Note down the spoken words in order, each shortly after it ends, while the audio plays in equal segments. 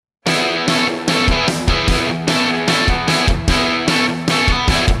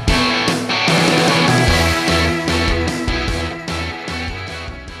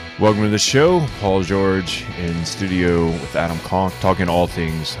Welcome to the show. Paul George in studio with Adam Conk, talking all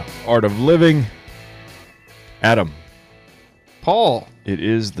things art of living. Adam. Paul. It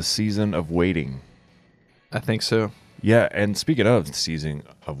is the season of waiting. I think so. Yeah, and speaking of the season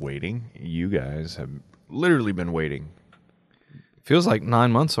of waiting, you guys have literally been waiting. Feels like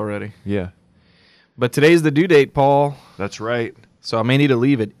 9 months already. Yeah. But today's the due date, Paul. That's right. So I may need to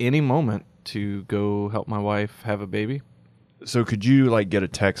leave at any moment to go help my wife have a baby. So could you get a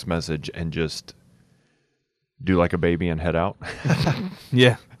text message and just do like a baby and head out?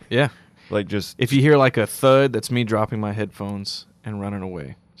 Yeah. Just if you hear like a thud, that's me dropping my headphones and running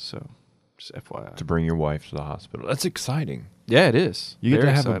away. So just FYI. to bring your wife to the hospital. That's exciting. Yeah, it is. You get Very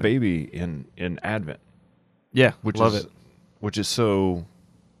to have exciting. a baby in Advent. Yeah, Which love is, it. Which is so,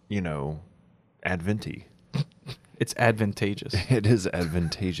 Adventy. It's advantageous. It is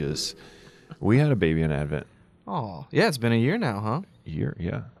advantageous. We had a baby in Advent. Oh, yeah, it's been a year now, huh? Year,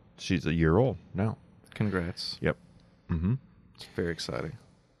 yeah. She's a year old now. Congrats. Yep. Mm-hmm. It's very exciting.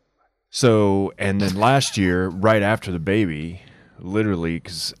 So, and then last year, right after the baby, literally,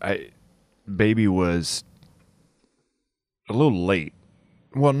 because baby was a little late.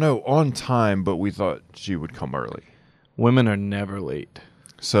 Well, no, on time, but we thought she would come early. Women are never late.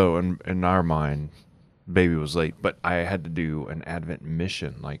 So, in our mind, baby was late, but I had to do an Advent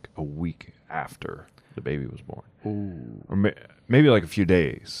mission like a week after the baby was born. Ooh. Or maybe like a few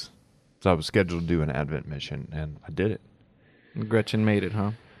days. So I was scheduled to do an Advent mission, and I did it. Gretchen made it,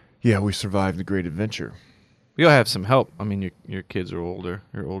 huh? Yeah, we survived the great adventure. You'll have some help. I mean, your kids are older.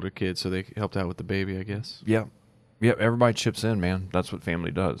 You're older kids, so they helped out with the baby, I guess. Yeah. Yeah, everybody chips in, man. That's what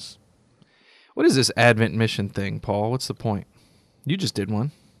family does. What is this Advent mission thing, Paul? What's the point? You just did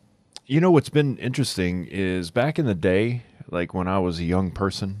one. You know, what's been interesting is back in the day, like when I was a young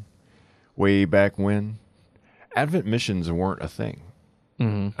person, way back when, Advent missions weren't a thing.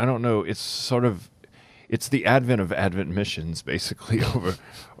 Mm-hmm. I don't know. It's the advent of Advent missions, basically,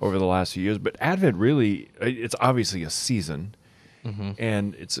 over the last few years. But Advent really, it's obviously a season,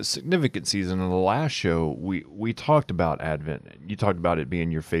 and it's a significant season. In the last show, we talked about Advent. You talked about it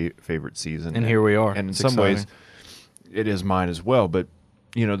being your favorite season. And here we are. And in It's some exciting. ways, it is mine as well. But,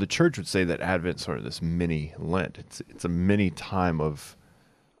 the church would say that Advent's sort of this mini Lent. It's a mini time of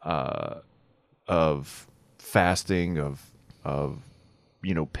fasting, of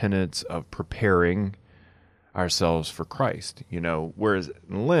penance, of preparing ourselves for Christ, whereas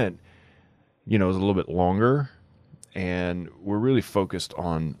Lent, is a little bit longer, and we're really focused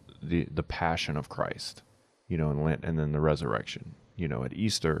on the passion of Christ, in Lent, and then the resurrection, at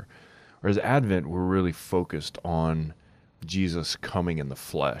Easter. Whereas Advent, we're really focused on Jesus coming in the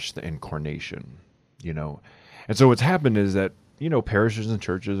flesh, the incarnation, And so what's happened is that, parishes and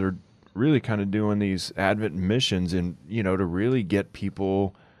churches are really kind of doing these Advent missions and, to really get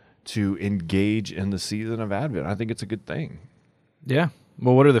people to engage in the season of Advent. I think it's a good thing. Yeah.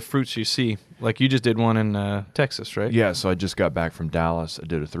 Well, what are the fruits you see? Like you just did one in Texas, right? Yeah, so I just got back from Dallas. I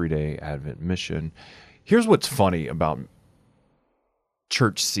did a 3-day Advent mission. Here's what's funny about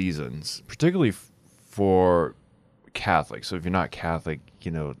church seasons, particularly for Catholics. So if you're not Catholic,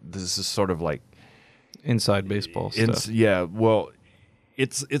 this is sort of like Inside baseball stuff. Yeah, well,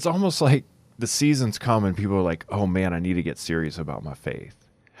 it's almost like the seasons come and people are like, oh man, I need to get serious about my faith.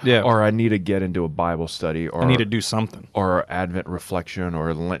 Yeah. Or I need to get into a Bible study, or I need to do something. or Advent reflection,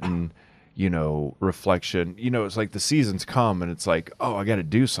 or Lenten, reflection. It's like the seasons come and it's like, oh, I got to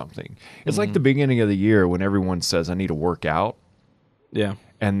do something. It's like the beginning of the year when everyone says I need to work out. Yeah.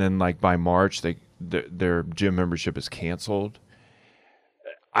 And then like by March, their gym membership is canceled.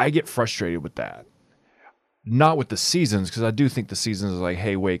 I get frustrated with that. Not with the seasons, because I do think the seasons is like,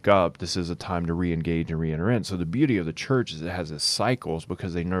 hey, wake up. This is a time to re-engage and re-enter in. So the beauty of the church is it has its cycles,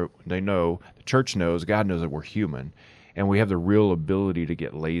 because they know the church knows, God knows that we're human, and we have the real ability to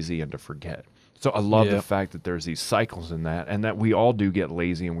get lazy and to forget. So I love the fact that there's these cycles in that, and that we all do get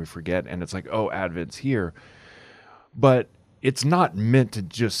lazy and we forget, and it's like, oh, Advent's here. But it's not meant to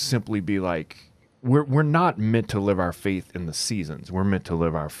just simply be like, we're not meant to live our faith in the seasons. We're meant to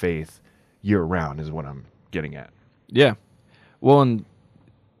live our faith year-round is what I'm getting at. Yeah. Well, and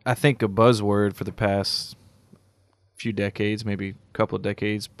I think a buzzword for the past few decades, maybe a couple of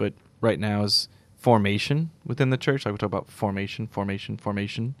decades, but right now is formation within the church. Like we talk about formation.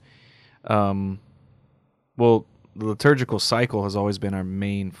 Well, the liturgical cycle has always been our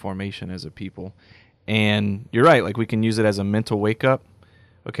main formation as a people. And you're right, like we can use it as a mental wake-up.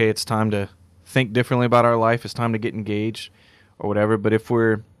 Okay, it's time to think differently about our life. It's time to get engaged or whatever. But if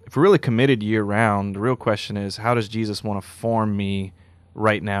we're really committed year-round, the real question is, how does Jesus want to form me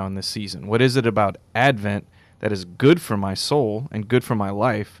right now in this season? What is it about Advent that is good for my soul and good for my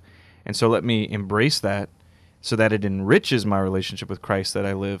life And so let me embrace that so that it enriches my relationship with Christ that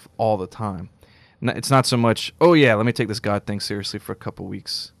I live all the time. It's not so much, oh yeah, let me take this God thing seriously for a couple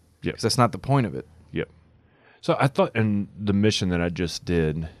weeks. Yep. Because that's not the point of it. Yep. So I thought in the mission that I just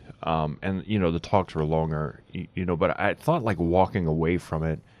did, and, the talks were longer, but I thought like walking away from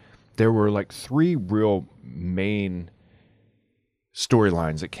it, there were like 3 real main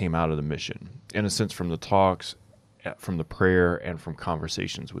storylines that came out of the mission, in a sense, from the talks, from the prayer, and from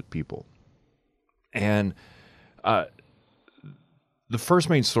conversations with people. And the first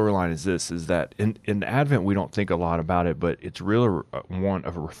main storyline is that in Advent, we don't think a lot about it, but it's really one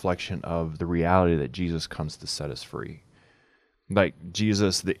of a reflection of the reality that Jesus comes to set us free. Like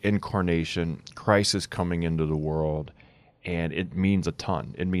Jesus, the incarnation, Christ is coming into the world, and it means a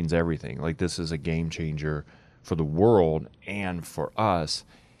ton. It means everything. Like, this is a game changer for the world and for us,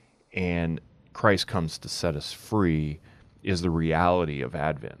 and Christ comes to set us free is the reality of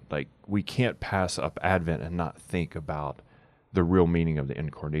Advent. Like, we can't pass up Advent and not think about the real meaning of the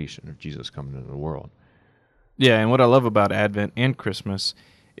incarnation of Jesus coming into the world. Yeah, and what I love about Advent and Christmas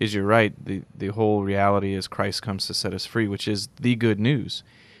is, you're right, the whole reality is Christ comes to set us free, which is the good news.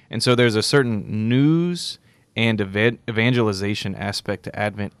 And so there's a certain news and evangelization aspect to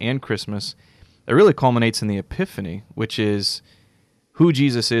Advent and Christmas that really culminates in the Epiphany, which is who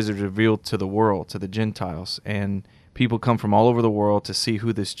Jesus is revealed to the world, to the Gentiles. And people come from all over the world to see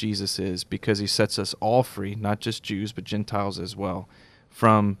who this Jesus is, because he sets us all free, not just Jews, but Gentiles as well,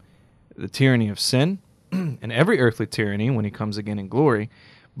 from the tyranny of sin and every earthly tyranny when he comes again in glory.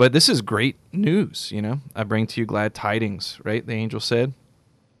 But this is great news, I bring to you glad tidings, right? The angel said.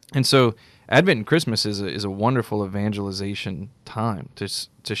 And so Advent and Christmas is a wonderful evangelization time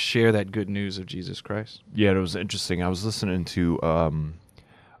to share that good news of Jesus Christ. Yeah, it was interesting. I was listening to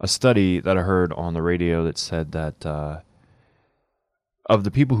a study that I heard on the radio that said that of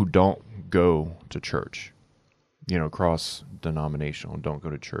the people who don't go to church, cross-denominational, don't go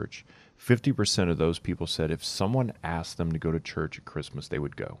to church, 50% of those people said if someone asked them to go to church at Christmas, they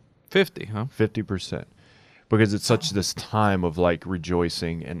would go. 50, huh? 50%. Because it's such this time of like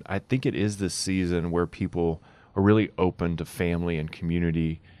rejoicing, and I think it is this season where people are really open to family and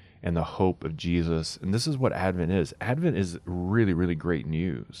community and the hope of Jesus. And this is what Advent is. Advent is really, really great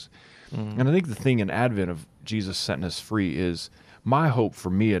news. And I think the thing in Advent of Jesus setting us free is, my hope for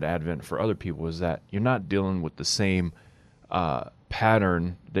me at Advent, for other people, is that you're not dealing with the same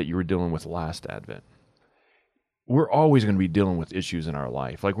pattern that you were dealing with last Advent. We're always going to be dealing with issues in our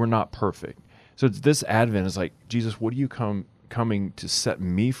life. Like, we're not perfect. So it's this Advent is like, Jesus, what are you coming to set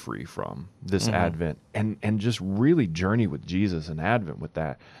me free from this Advent? And just really journey with Jesus in Advent with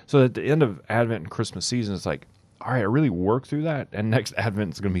that. So at the end of Advent and Christmas season, it's like, all right, I really work through that, and next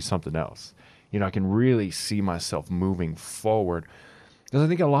Advent is going to be something else. I can really see myself moving forward. Because I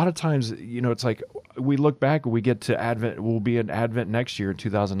think a lot of times, it's like we look back and we get to Advent, we'll be in Advent next year in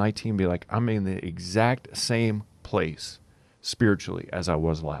 2019, be like, I'm in the exact same place spiritually as I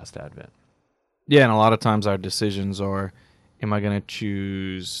was last Advent. Yeah, and a lot of times our decisions are, am I going to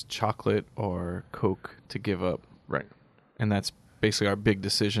choose chocolate or Coke to give up? Right. And that's basically our big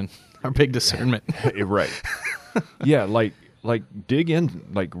decision, our big discernment. Right. Yeah, like dig in,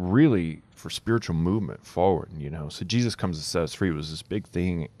 like really for spiritual movement forward, So Jesus comes to set us free was this big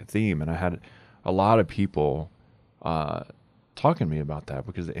theme, and I had a lot of people talking to me about that,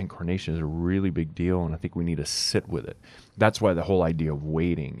 because the incarnation is a really big deal, and I think we need to sit with it. That's why the whole idea of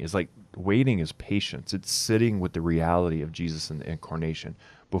waiting is like, waiting is patience. It's sitting with the reality of Jesus and the incarnation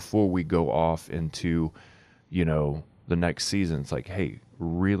before we go off into, the next season. It's like, hey,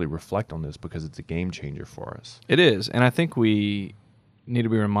 really reflect on this, because it's a game changer for us. It is, and I think we need to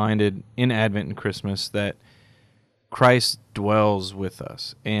be reminded in Advent and Christmas that Christ dwells with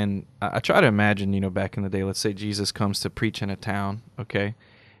us. And I try to imagine, back in the day, let's say Jesus comes to preach in a town, okay?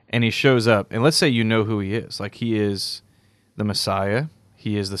 And he shows up, and let's say who he is. Like, he is the Messiah.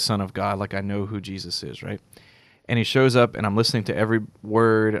 He is the Son of God. Like, I know who Jesus is, right? And he shows up, and I'm listening to every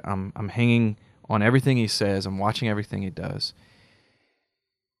word. I'm hanging on everything he says. I'm watching everything he does.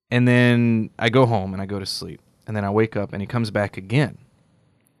 And then I go home, and I go to sleep. And then I wake up, and he comes back again.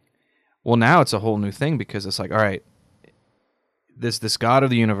 Well, now it's a whole new thing, because it's like, all right, this God of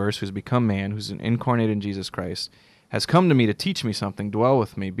the universe who's become man, who's incarnated in Jesus Christ, has come to me to teach me something, dwell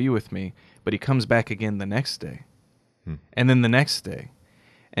with me, be with me, but he comes back again the next day, and then the next day.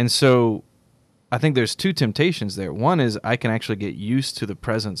 And so I think there's 2 temptations there. One is I can actually get used to the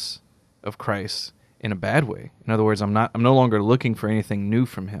presence of Christ in a bad way. In other words, I'm no longer looking for anything new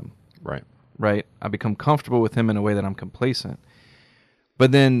from him. Right? I become comfortable with him in a way that I'm complacent.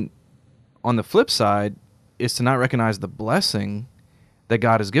 But then on the flip side is to not recognize the blessing that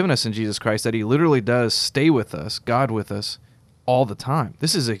God has given us in Jesus Christ, that he literally does stay with us, God with us, all the time.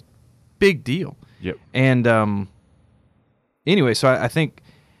 This is a big deal. Yep. And anyway, so I think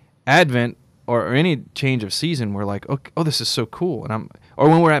Advent or any change of season, we're like, oh, this is so cool. Or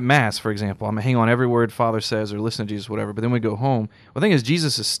when we're at Mass, for example, I'm hang on every word Father says or listen to Jesus, whatever, but then we go home. Well, the thing is,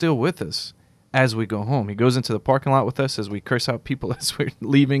 Jesus is still with us as we go home. He goes into the parking lot with us as we curse out people as we're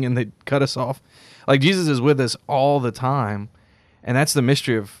leaving and they cut us off. Like, Jesus is with us all the time, and that's the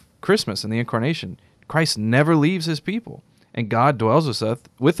mystery of Christmas and the Incarnation. Christ never leaves his people, and God dwells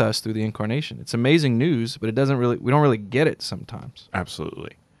with us through the Incarnation. It's amazing news, but we don't really get it sometimes.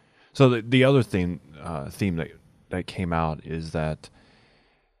 Absolutely. So the other theme that came out is that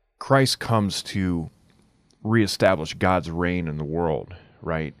Christ comes to reestablish God's reign in the world,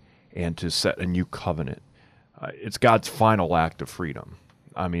 right? And to set a new covenant. It's God's final act of freedom.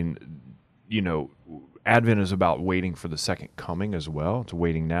 I mean, Advent is about waiting for the second coming as well. It's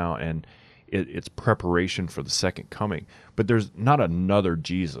waiting now, and it's preparation for the second coming. But there's not another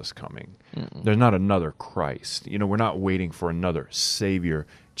Jesus coming. Mm-mm. There's not another Christ. We're not waiting for another Savior.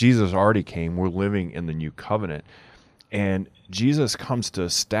 Jesus already came. We're living in the new covenant. And Jesus comes to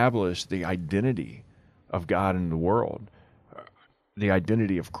establish the identity of God in the world, the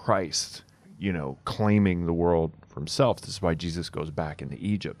identity of Christ, claiming the world for himself. This is why Jesus goes back into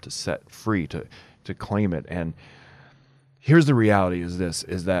Egypt to set free, to claim it. And here's the reality is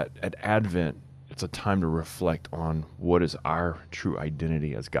that at Advent, it's a time to reflect on what is our true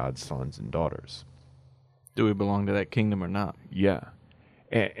identity as God's sons and daughters. Do we belong to that kingdom or not? Yeah.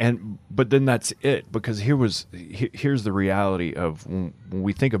 But then that's it, because here's the reality of when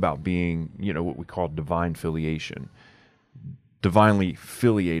we think about being, what we call divine filiation, divinely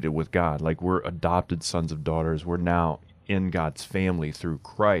filiated with God, like we're adopted sons of daughters, we're now in God's family through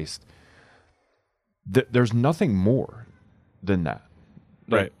Christ. There's nothing more than that,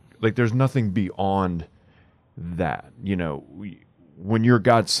 right? Like there's nothing beyond that. When you're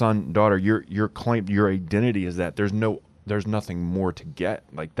God's son, daughter, your claim, your identity is that there's nothing more to get.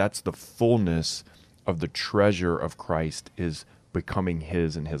 Like that's the fullness of the treasure of Christ is becoming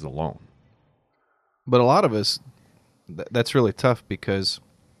his and his alone. But a lot of us, that's really tough because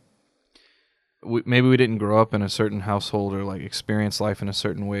maybe we didn't grow up in a certain household or like experience life in a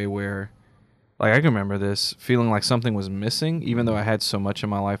certain way where, like I can remember this, feeling like something was missing, even though I had so much in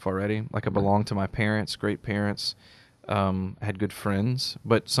my life already. Like I belonged to my parents, great parents, had good friends,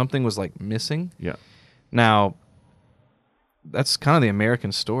 but something was like missing. Yeah. Now, that's kind of the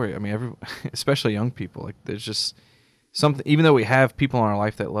American story. I mean, especially young people, like there's just something, even though we have people in our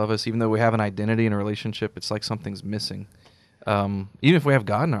life that love us, even though we have an identity and a relationship, it's like something's missing. Even if we have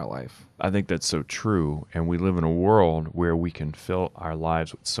God in our life. I think that's so true. And we live in a world where we can fill our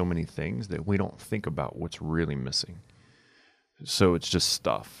lives with so many things that we don't think about what's really missing. So it's just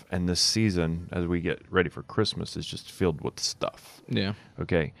stuff. And this season, as we get ready for Christmas, is just filled with stuff. Yeah.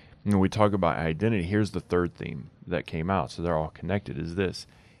 Okay. When we talk about identity, here's the third theme that came out. So they're all connected, is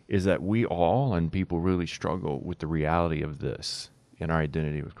that we all, and people really struggle with the reality of this in our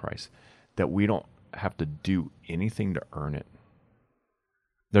identity with Christ, that we don't have to do anything to earn it.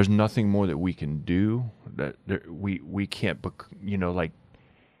 There's nothing more that we can do that we can't, like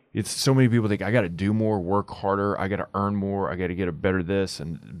it's so many people think I got to do more, work harder, I got to earn more, I got to get a better this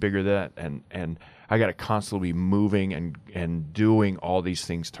and bigger that, and I got to constantly be moving and doing all these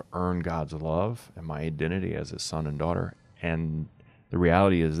things to earn God's love and my identity as his son and daughter. And the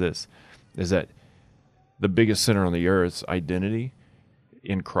reality is that the biggest sinner on the earth's identity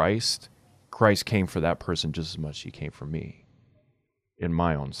in Christ came for that person just as much as he came for me in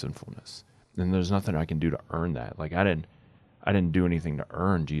my own sinfulness. And there's nothing I can do to earn that. Like I didn't do anything to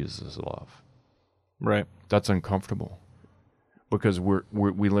earn Jesus' love. Right. That's uncomfortable because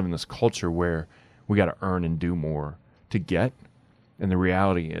we live in this culture where we got to earn and do more to get. And the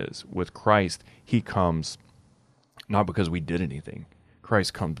reality is with Christ, he comes not because we did anything.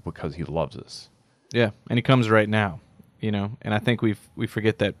 Christ comes because he loves us. Yeah. And he comes right now, and I think we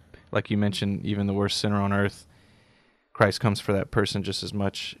forget that, like you mentioned, even the worst sinner on earth, Christ comes for that person just as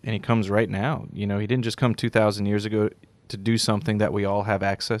much. And he comes right now. He didn't just come 2,000 years ago to do something that we all have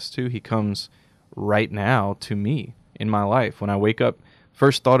access to. He comes right now to me in my life. When I wake up,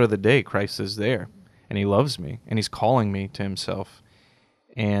 first thought of the day, Christ is there and he loves me and he's calling me to himself.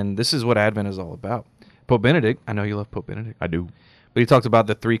 And this is what Advent is all about. Pope Benedict, I know you love Pope Benedict. I do. But he talked about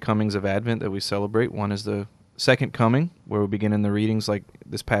the three comings of Advent that we celebrate. One is the second coming, where we begin in the readings like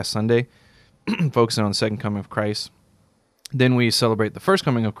this past Sunday, focusing on the second coming of Christ. Then we celebrate the first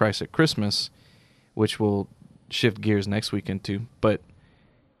coming of Christ at Christmas, which we'll shift gears next week into. But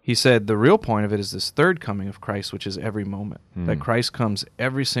he said the real point of it is this third coming of Christ, which is every moment. That Christ comes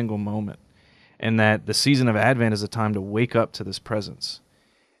every single moment. And that the season of Advent is a time to wake up to this presence.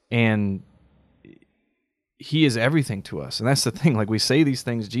 And he is everything to us. And that's the thing. Like, we say these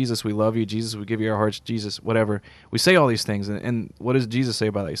things, Jesus, we love you. Jesus, we give you our hearts. Jesus, whatever. We say all these things. And what does Jesus say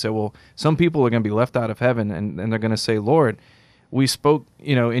about that? He said, well, some people are going to be left out of heaven, and they're going to say, Lord, we spoke,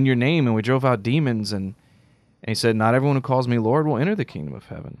 in your name, and we drove out demons. And he said, not everyone who calls me Lord will enter the kingdom of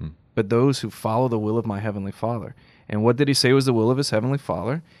heaven, but those who follow the will of my heavenly Father. And what did he say was the will of his heavenly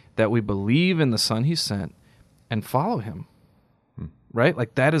Father? That we believe in the Son he sent and follow him. Right?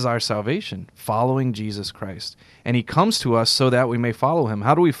 Like, that is our salvation, following Jesus Christ. And he comes to us so that we may follow him.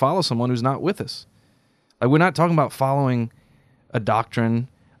 How do we follow someone who's not with us? Like, we're not talking about following a doctrine,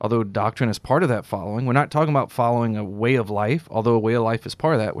 although doctrine is part of that following. We're not talking about following a way of life, although a way of life is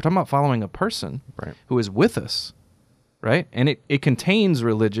part of that. We're talking about following a person who is with us, right? And it contains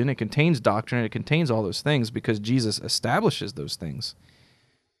religion, it contains doctrine, it contains all those things because Jesus establishes those things.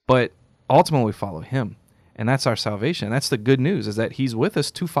 But ultimately, we follow him. And that's our salvation. That's the good news, is that he's with us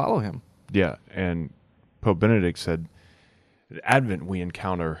to follow him. Yeah, and Pope Benedict said, at Advent, we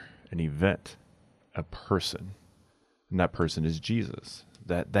encounter an event, a person, and that person is Jesus.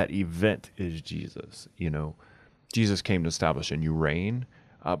 That event is Jesus. Jesus came to establish a new reign,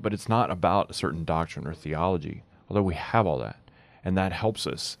 but it's not about a certain doctrine or theology, although we have all that. And that helps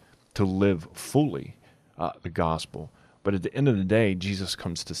us to live fully the gospel. But at the end of the day, Jesus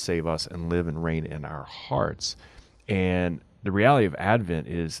comes to save us and live and reign in our hearts. And the reality of Advent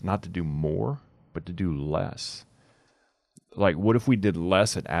is not to do more, but to do less. Like, what if we did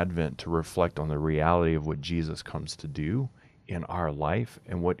less at Advent to reflect on the reality of what Jesus comes to do in our life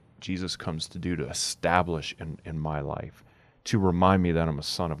and what Jesus comes to do to establish in my life, to remind me that I'm a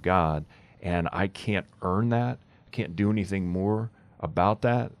son of God and I can't earn that, I can't do anything more about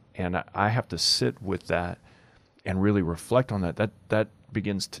that, and I have to sit with that and really reflect on that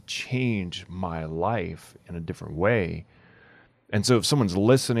begins to change my life in a different way. And so if someone's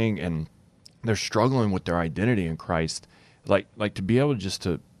listening and they're struggling with their identity in Christ, like to be able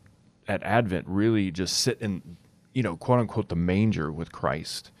to at Advent really just sit in, quote unquote, the manger with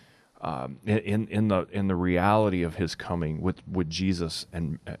Christ, in the reality of his coming with Jesus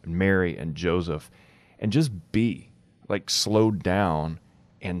and Mary and Joseph, and just be like slowed down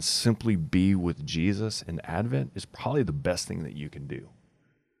and simply be with Jesus in Advent is probably the best thing that you can do.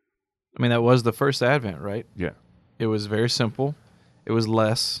 I mean, that was the first Advent, right? Yeah. It was very simple. It was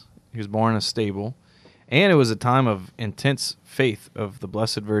less. He was born in a stable. And it was a time of intense faith of the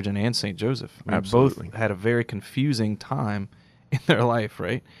Blessed Virgin and St. Joseph. I mean, Absolutely. both had a very confusing time in their life,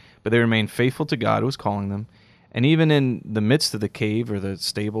 right? But they remained faithful to God who was calling them. And even in the midst of the cave or the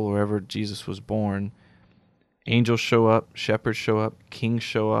stable, wherever Jesus was born, angels show up, shepherds show up, kings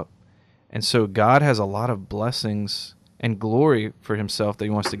show up. And so God has a lot of blessings and glory for himself that he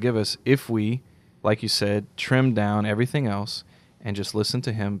wants to give us if we, like you said, trim down everything else and just listen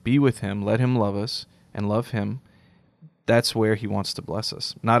to him, be with him, let him love us and love him. That's where he wants to bless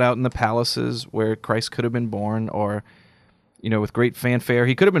us. Not out in the palaces where Christ could have been born or, with great fanfare.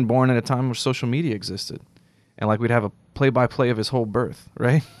 He could have been born at a time where social media existed. And like we'd have a play-by-play of his whole birth,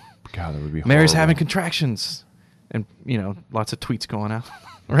 right? God, that would be Mary's horrible. having contractions. And, lots of tweets going out,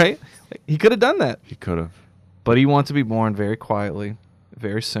 right? He could have done that. He could have. But he wanted to be born very quietly,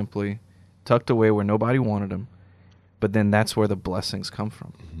 very simply, tucked away where nobody wanted him. But then that's where the blessings come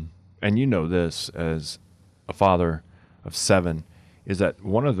from. Mm-hmm. And you know this as a father of 7, is that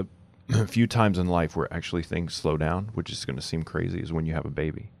one of the few times in life where actually things slow down, which is going to seem crazy, is when you have a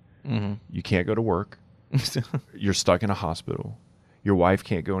baby. Mm-hmm. You can't go to work. You're stuck in a hospital. Your wife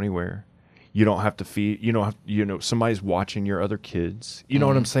can't go anywhere. You don't have to feed, somebody's watching your other kids. You know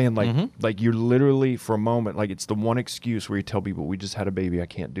what I'm saying? Like you're literally, for a moment, like it's the one excuse where you tell people, we just had a baby, I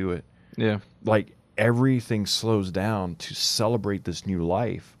can't do it. Yeah. Like everything slows down to celebrate this new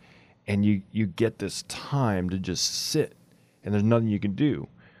life. And you get this time to just sit and there's nothing you can do.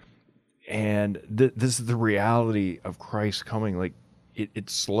 And this is the reality of Christ coming. Like it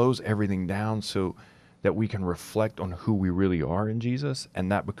slows everything down so that we can reflect on who we really are in Jesus,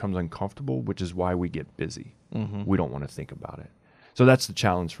 and that becomes uncomfortable, which is why we get busy. Mm-hmm. We don't want to think about it. So that's the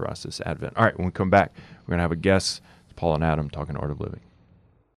challenge for us this Advent. All right, when we come back, we're going to have a guest, Paul and Adam, talking Art of Living.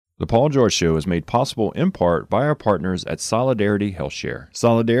 The Paul George Show is made possible in part by our partners at Solidarity HealthShare.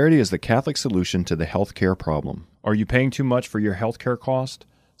 Solidarity is the Catholic solution to the healthcare problem. Are you paying too much for your healthcare cost?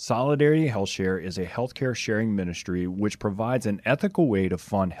 Solidarity HealthShare is a healthcare sharing ministry which provides an ethical way to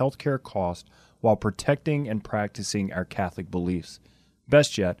fund healthcare costs while protecting and practicing our Catholic beliefs.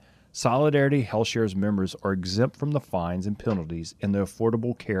 Best yet, Solidarity HealthShares members are exempt from the fines and penalties in the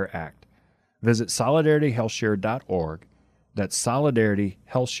Affordable Care Act. Visit solidarityhealthshare.org. That's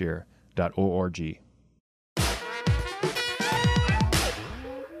solidarityhealthshare.org.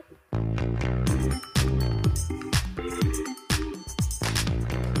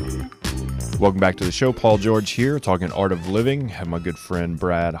 Welcome back to the show. Paul George here, talking Art of Living. Have my good friend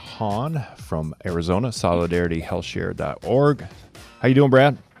Brad Hahn from Arizona, solidarityhealthshare.org. How you doing,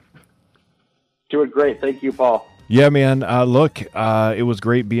 Brad? Doing great. Thank you, Paul. Yeah, man. It was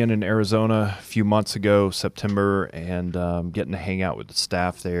great being in Arizona a few months ago, September, and getting to hang out with the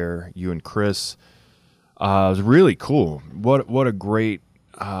staff there, you and Chris. It was really cool. What a great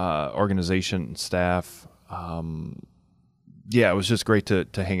organization and staff. Yeah, it was just great to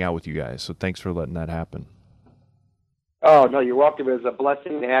hang out with you guys. So thanks for letting that happen. Oh, no, you're welcome. It was a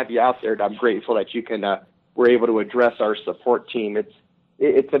blessing to have you out there, and I'm grateful that you were able to address our support team.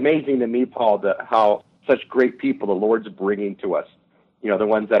 It's amazing to me, Paul, how such great people the Lord's bringing to us. You know, the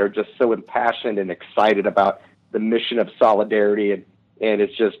ones that are just so impassioned and excited about the mission of solidarity, and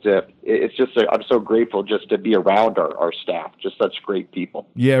it's just I'm so grateful just to be around our staff, just such great people.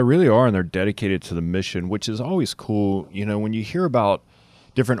 Yeah, really are, and they're dedicated to the mission, which is always cool. You know, when you hear about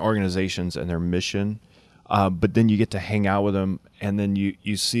different organizations and their mission, but then you get to hang out with them, and then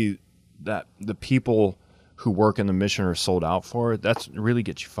you see that the people who work in the mission are sold out for it. That's really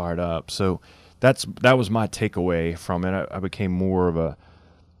gets you fired up. So that was my takeaway from it. I became more of a,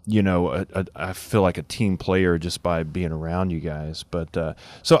 I feel like a team player just by being around you guys. But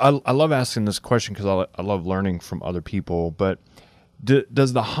so I love asking this question because I love learning from other people. But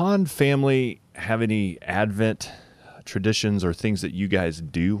does the Hahn family have any Advent traditions or things that you guys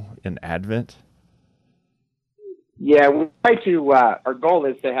do in Advent? Yeah, we try to. Our goal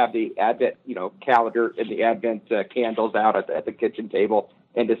is to have the Advent, calendar and the Advent candles out at the kitchen table,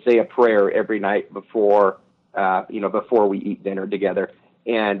 and to say a prayer every night before we eat dinner together.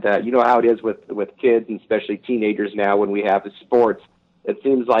 And you know how it is with kids, and especially teenagers now when we have the sports. It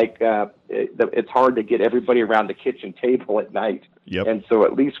seems like it's hard to get everybody around the kitchen table at night. Yep. And so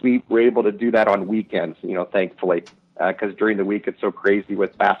at least we were able to do that on weekends, thankfully, because during the week it's so crazy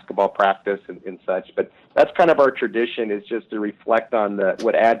with basketball practice and such. But that's kind of our tradition, is just to reflect on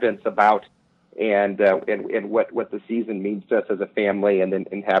what Advent's about and what the season means to us as a family, and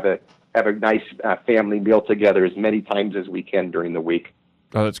have a nice family meal together as many times as we can during the week.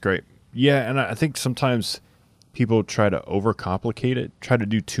 Oh, that's great. Yeah, and I think sometimes people try to overcomplicate it, try to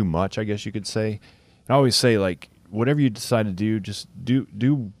do too much, I guess you could say. I always say, like, whatever you decide to do, just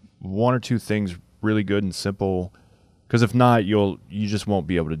do one or two things really good and simple, because if not, you just won't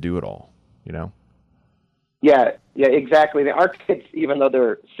be able to do it all, Yeah, exactly. Our kids, even though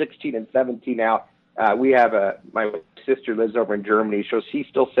they're 16 and 17 now, we have my sister lives over in Germany, so she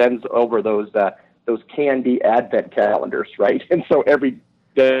still sends over those candy Advent calendars, right? And so every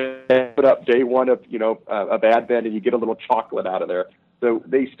day, put up day one of Advent, and you get a little chocolate out of there. So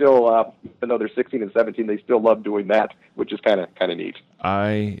they still, even though they're 16 and 17, they still love doing that, which is kind of neat.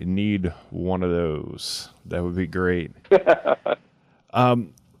 I need one of those. That would be great.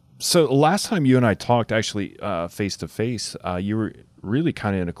 So last time you and I talked, actually face to face, you were really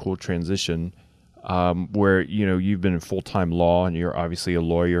kind of in a cool transition where you've been in full-time law, and you're obviously a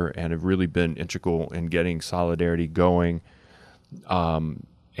lawyer, and have really been integral in getting Solidarity going, and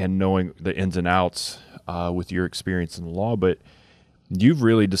knowing the ins and outs with your experience in the law. But you've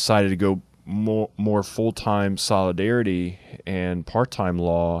really decided to go more full-time Solidarity and part-time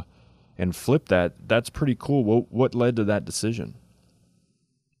law and flip that. That's pretty cool. What led to that decision?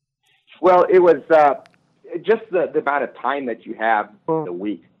 Well, it was just the amount of time that you have in the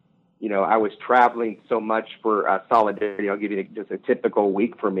week. I was traveling so much for Solidarity. I'll give you just a typical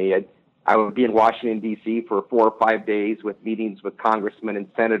week for me. I would be in Washington, D.C. for 4 or 5 days with meetings with congressmen and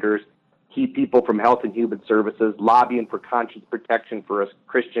senators, key people from Health and Human Services, lobbying for conscience protection for us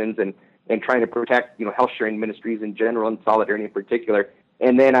Christians, and trying to protect, health sharing ministries in general and Solidarity in particular.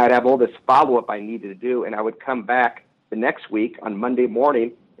 And then I'd have all this follow-up I needed to do, and I would come back the next week on Monday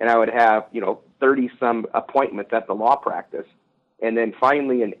morning, and I would have, 30-some appointments at the law practice. And then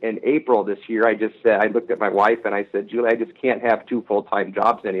finally in April this year, I just said, I looked at my wife and I said, Julie, I just can't have 2 full-time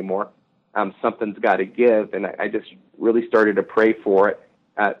jobs anymore. Something's got to give. And I just really started to pray for it,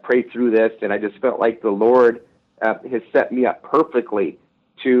 pray through this. And I just felt like the Lord has set me up perfectly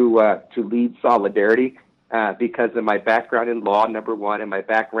to lead Solidarity because of my background in law, number one, and my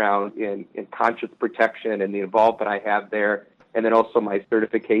background in conscience protection and the involvement I have there, and then also my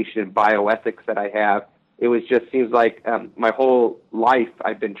certification in bioethics that I have. It was just seems like my whole life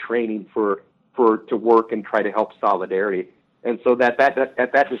I've been training to work and try to help Solidarity. And so at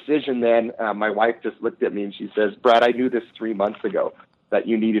that decision, then my wife just looked at me and she says, "Brad, I knew this 3 months ago that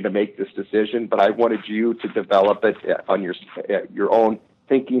you needed to make this decision, but I wanted you to develop it on your own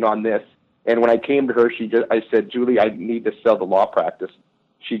thinking on this." And when I came to her, I said, "Julie, I need to sell the law practice."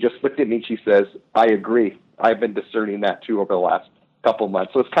 She just looked at me and she says, "I agree. I've been discerning that too over the last couple of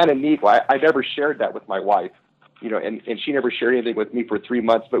months." So it's kind of neat. I never shared that with my wife, and she never shared anything with me for 3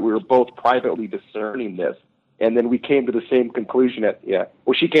 months, but we were both privately discerning this. And then we came to the same conclusion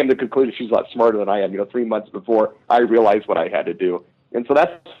she came to the conclusion, she's a lot smarter than I am, 3 months before I realized what I had to do. And so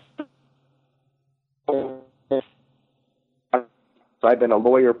I've been a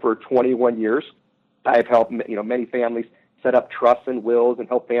lawyer for 21 years. I've helped, many families set up trusts and wills and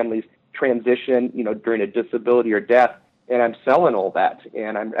help families transition, during a disability or death. And I'm selling all that.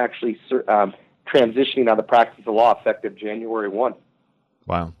 And I'm actually transitioning out of the practice of law effective January 1.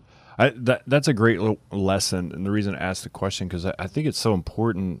 Wow. That's a great lesson, and the reason I asked the question, because I think it's so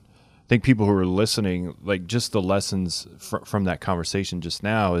important. I think people who are listening, like just the lessons from that conversation just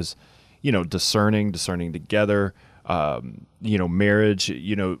now is, discerning together, marriage,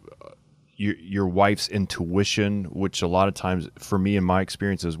 your wife's intuition, which a lot of times for me in my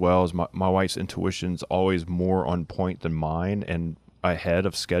experience as well is my wife's intuition's always more on point than mine and ahead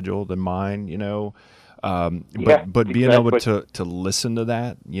of schedule than mine, but being able to listen to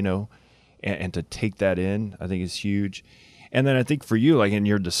that, and to take that in, I think is huge. And then I think for you, like in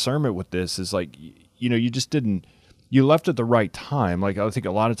your discernment with this is like, you left at the right time. Like I think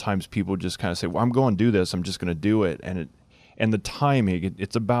a lot of times people just kind of say, well, I'm going to do this. I'm just going to do it. And the timing,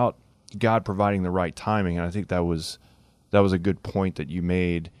 it's about God providing the right timing. And I think that was a good point that you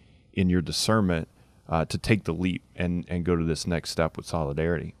made in your discernment to take the leap and go to this next step with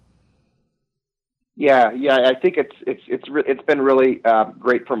Solidarity. Yeah. I think it's been really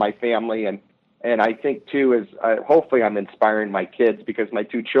great for my family, and I think too is hopefully I'm inspiring my kids, because my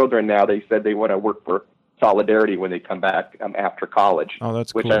 2 children now, they said they want to work for Solidarity when they come back after college. Oh,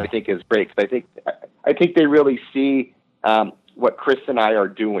 that's which cool. I think is great, because I think they really see what Chris and I are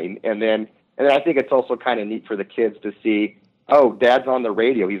doing, and then I think it's also kind of neat for the kids to see, oh, Dad's on the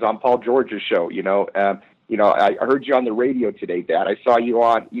radio. He's on Paul George's show. I heard you on the radio today, Dad. I saw you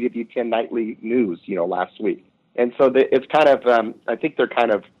on e84 Nightly News, last week. And so it's kind of, I think they're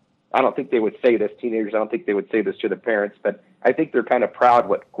kind of, I don't think they would say this, teenagers, I don't think they would say this to the parents, but I think they're kind of proud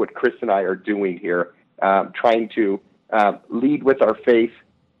what Chris and I are doing here, trying to lead with our faith,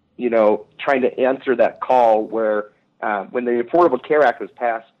 trying to answer that call where when the Affordable Care Act was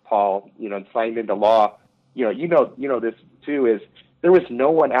passed, Paul, and signed into law, this too is, there was no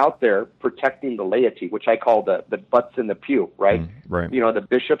one out there protecting the laity, which I call the butts in the pew, right? Right. The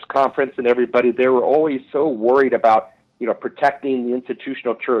bishops' conference and everybody, they were always so worried about, protecting the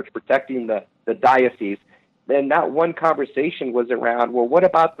institutional church, protecting the diocese. Then not one conversation was around, well, what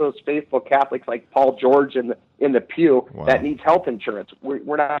about those faithful Catholics like Paul George in the pew that needs health insurance?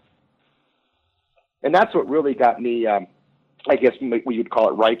 We're not. And that's what really got me, I guess we would call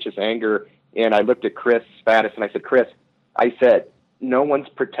it righteous anger. And I looked at Chris Faddis and I said, Chris, no one's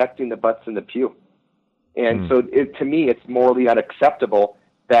protecting the butts in the pew. And so to me, it's morally unacceptable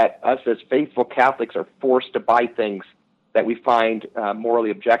that us as faithful Catholics are forced to buy things that we find morally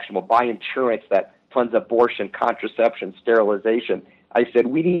objectionable, buy insurance that funds abortion, contraception, sterilization. I said,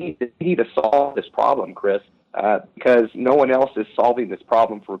 we need to solve this problem, Chris, because no one else is solving this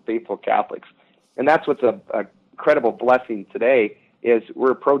problem for faithful Catholics. And that's what's a incredible blessing today is we're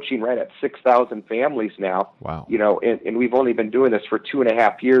approaching right at 6,000 families now. Wow. And we've only been doing this for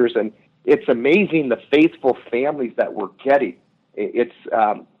 2.5 years, and it's amazing the faithful families that we're getting. It's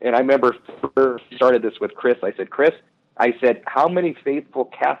and I remember first started this with Chris. I said, Chris, how many faithful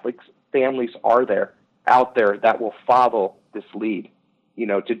Catholic families are there out there that will follow this lead,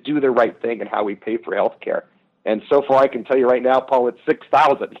 to do the right thing and how we pay for health care? And so far, I can tell you right now, Paul, it's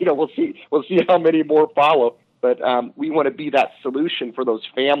 6,000. We'll see how many more follow. But we want to be that solution for those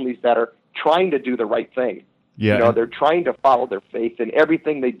families that are trying to do the right thing. Yeah. They're trying to follow their faith in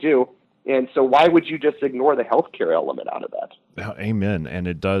everything they do. And so why would you just ignore the healthcare element out of that? Amen. And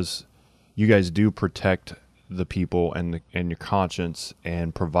it does. You guys do protect the people and your conscience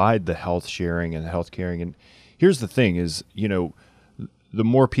and provide the health sharing and the health caring. And here's the thing: is the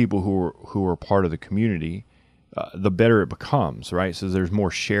more people who are part of the community, the better it becomes, right? So there's more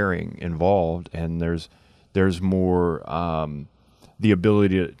sharing involved, and there's more the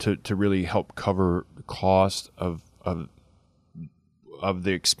ability to really help cover the cost of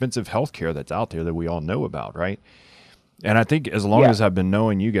the expensive healthcare that's out there that we all know about, right? And I think as long as I've been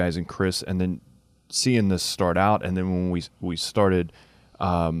knowing you guys and Chris, and then seeing this start out, and then when we started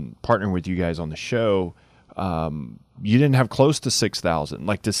partnering with you guys on the show, You didn't have close to 6,000.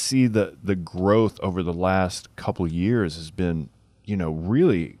 Like, to see the growth over the last couple of years has been,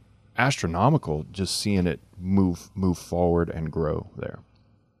 really astronomical. Just seeing it move forward and grow there.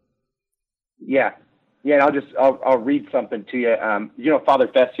 Yeah. Yeah. And I'll read something to you. Father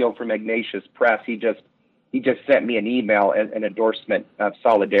Fessio from Ignatius Press, he just sent me an email, an endorsement of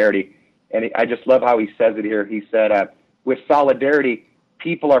Solidarity. And I just love how he says it here. He said, with Solidarity,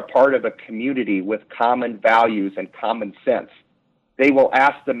 people are part of a community with common values and common sense. They will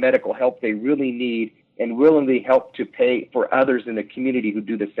ask the medical help they really need and willingly help to pay for others in the community who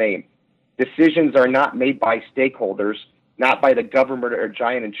do the same. Decisions are not made by stakeholders, not by the government or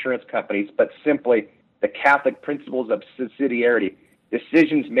giant insurance companies, but simply the Catholic principles of subsidiarity,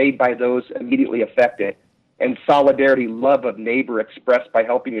 decisions made by those immediately affected, and solidarity, love of neighbor expressed by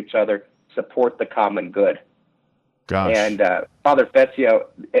helping each other support the common good. Gosh. And Father Fessio,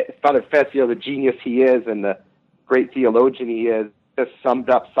 the genius he is and the great theologian he is, just summed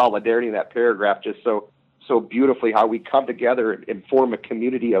up solidarity in that paragraph just so beautifully, how we come together and form a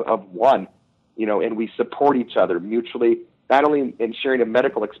community of one, and we support each other mutually, not only in sharing of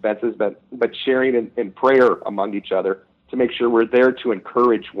medical expenses, but sharing in prayer among each other to make sure we're there to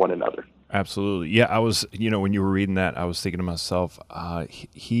encourage one another. Absolutely. Yeah, I was, when you were reading that, I was thinking to myself,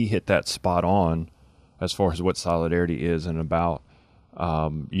 he hit that spot on as far as what solidarity is and about.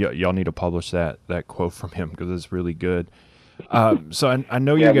 Y'all need to publish that quote from him because it's really good. So I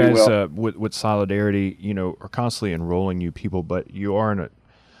know you guys with solidarity, are constantly enrolling new people, but you are in a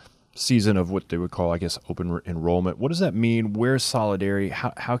season of what they would call, I guess, open enrollment. What does that mean? Where's solidarity?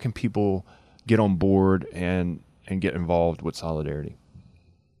 How can people get on board and get involved with solidarity?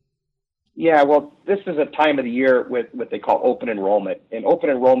 Yeah, well, this is a time of the year with what they call open enrollment. And open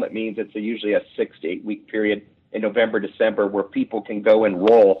enrollment means it's usually a 6 to 8 week period in November, December, where people can go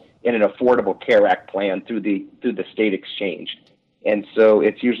enroll in an Affordable Care Act plan through the state exchange. And so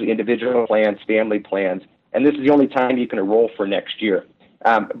it's usually individual plans, family plans, and this is the only time you can enroll for next year.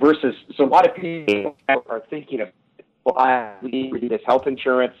 So a lot of people are thinking of, well, I need this health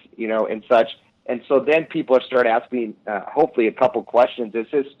insurance, and such. And so then people start asking, hopefully a couple questions. Is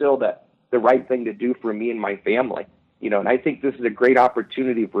this still the right thing to do for me and my family? And I think this is a great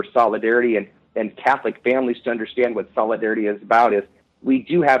opportunity for solidarity and Catholic families to understand what solidarity is about. Is we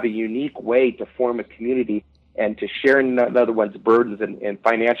do have a unique way to form a community and to share another one's burdens and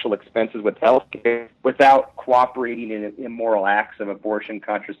financial expenses with health care without cooperating in immoral acts of abortion,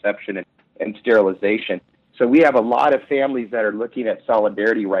 contraception, and sterilization. So we have a lot of families that are looking at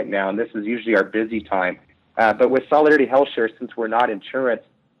solidarity right now, and this is usually our busy time. But with Solidarity Health Share, since we're not insurance,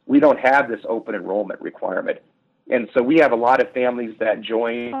 we don't have this open enrollment requirement. And so we have a lot of families that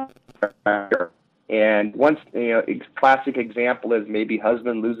join. And once, a classic example is maybe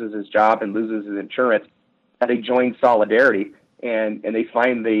husband loses his job and loses his insurance, and they join Solidarity, and they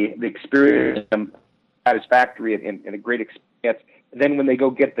find the experience satisfactory and a great experience. And then when they go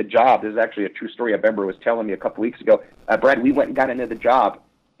get the job, there's actually a true story a member was telling me a couple weeks ago. Brad, we went and got into the job,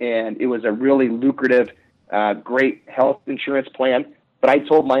 and it was a really lucrative, great health insurance plan. But I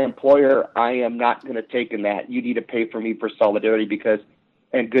told my employer, I am not going to take in that. You need to pay for me for Solidarity because,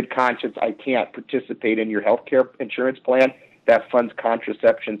 in good conscience, I can't participate in your health care insurance plan that funds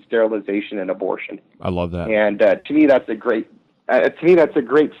contraception, sterilization, and abortion. I love that. And to me, that's a great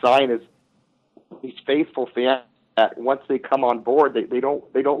sign. Is these faithful families that once they come on board, they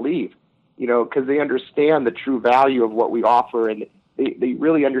don't leave, because they understand the true value of what we offer, and they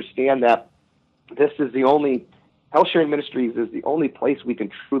really understand that this is the only Health Sharing Ministries is the only place we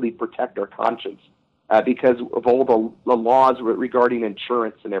can truly protect our conscience because of all the laws regarding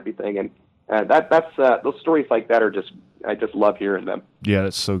insurance and everything. And that's those stories like that are I just love hearing them. Yeah,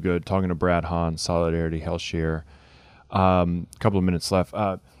 that's so good. Talking to Brad Hahn, Solidarity Health Share. A couple of minutes left.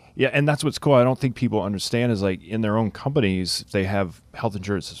 Yeah, and that's what's cool. I don't think people understand is like in their own companies, if they have health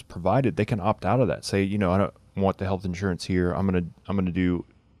insurance provided, they can opt out of that. Say, I don't want the health insurance here. I'm gonna do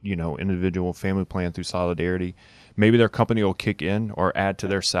individual family plan through Solidarity. Maybe their company will kick in or add to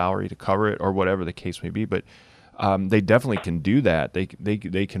their salary to cover it or whatever the case may be. But they definitely can do that.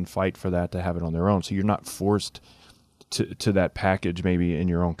 They can fight for that to have it on their own. So you're not forced to that package maybe in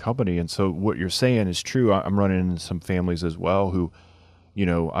your own company. And so what you're saying is true. I'm running into some families as well who,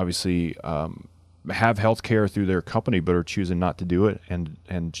 obviously have health care through their company but are choosing not to do it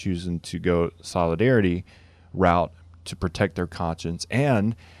and choosing to go Solidarity route to protect their conscience.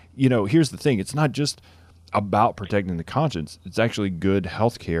 And, here's the thing. It's not just about protecting the conscience. It's actually good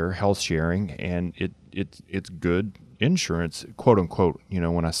health care, health sharing, and it's good insurance, quote unquote.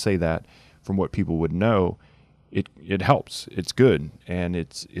 When I say that, from what people would know, it helps. It's good, and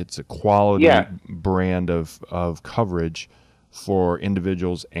it's a quality brand of coverage for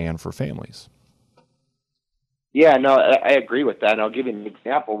individuals and for families. Yeah, no, I agree with that. And I'll give you an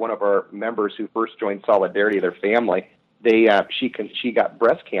example. One of our members who first joined Solidarity, their family, she got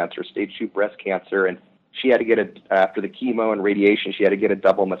breast cancer, stage 2 breast cancer, and she had to get after the chemo and radiation, she had to get a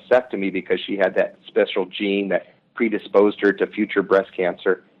double mastectomy because she had that special gene that predisposed her to future breast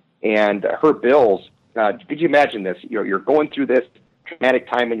cancer. And her bills, could you imagine this? You're going through this traumatic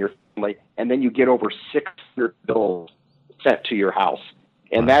time in your family, and then you get over 600 bills sent to your house.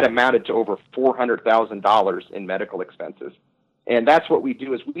 And that amounted to over $400,000 in medical expenses. And that's what we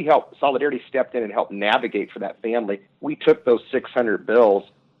do is we help, Solidarity stepped in and helped navigate for that family. We took those 600 bills,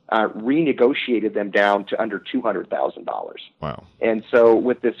 renegotiated them down to under $200,000. Wow. And so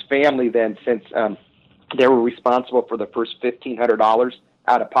with this family then, since they were responsible for the first $1,500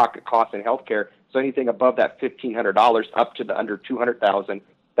 out-of-pocket costs in healthcare, so anything above that $1,500 up to the under $200,000,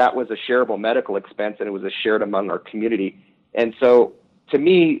 that was a shareable medical expense, and it was shared among our community. And so to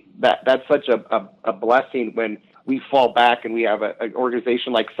me, that's such a blessing when we fall back and we have an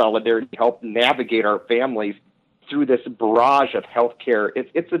organization like Solidarity help navigate our families through this barrage of healthcare.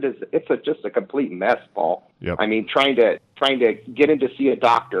 It's just a complete mess, Paul. Yep. I mean, trying to get in to see a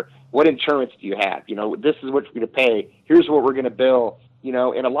doctor. What insurance do you have? This is what you're going to pay. Here's what we're going to bill.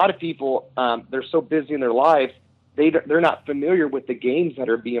 And a lot of people, they're so busy in their lives, they're not familiar with the games that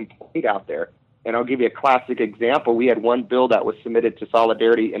are being played out there. And I'll give you a classic example. We had one bill that was submitted to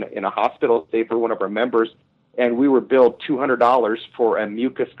Solidarity in a hospital stay for one of our members, and we were billed $200 for a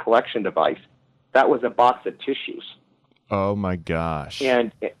mucus collection device. That was a box of tissues. Oh, my gosh.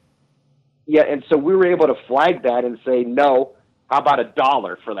 And so we were able to flag that and say, no, how about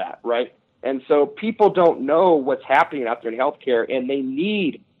 $1 for that, right? And so people don't know what's happening out there in healthcare, and they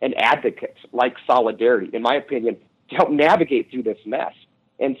need an advocate like Solidarity, in my opinion, to help navigate through this mess.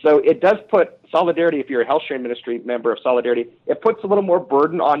 And so it does put Solidarity, if you're a health sharing ministry member of Solidarity, it puts a little more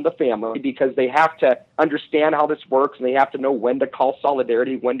burden on the family because they have to understand how this works, and they have to know when to call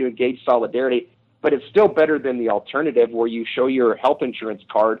Solidarity, when to engage Solidarity. But it's still better than the alternative where you show your health insurance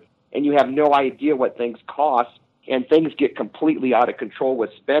card and you have no idea what things cost, and things get completely out of control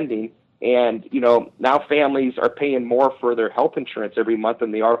with spending. And, now families are paying more for their health insurance every month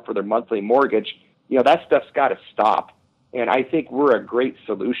than they are for their monthly mortgage. That stuff's got to stop. And I think we're a great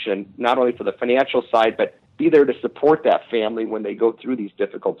solution, not only for the financial side, but be there to support that family when they go through these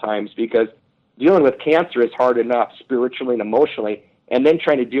difficult times, because dealing with cancer is hard enough spiritually and emotionally, and then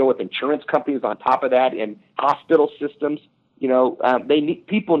trying to deal with insurance companies on top of that and hospital systems.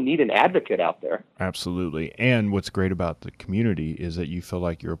 People need an advocate out there. Absolutely. And what's great about the community is that you feel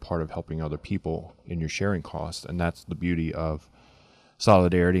like you're a part of helping other people in your sharing costs, and that's the beauty of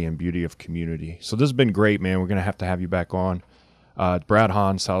Solidarity and beauty of community. So this has been great, man. We're going to have you back on. Brad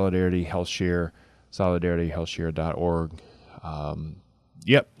Hahn, Solidarity Health Share, solidarityhealthshare.org.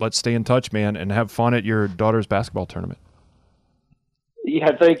 Yep, let's stay in touch, man, and have fun at your daughter's basketball tournament.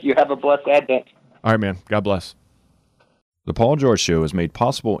 Yeah, thank you. Have a blessed Advent. All right, man. God bless. The Paul George Show is made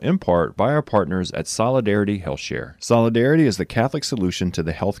possible in part by our partners at Solidarity Health Share. Solidarity is the Catholic solution to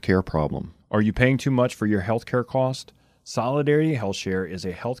the healthcare problem. Are you paying too much for your healthcare cost? Solidarity Health Share is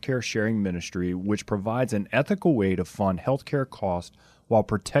a healthcare sharing ministry which provides an ethical way to fund healthcare costs while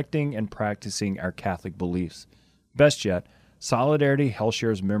protecting and practicing our Catholic beliefs. Best yet, Solidarity Health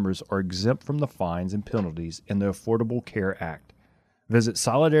Share's members are exempt from the fines and penalties in the Affordable Care Act. Visit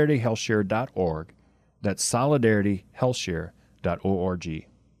solidarityhealthshare.org. That's solidarityhealthshare.org.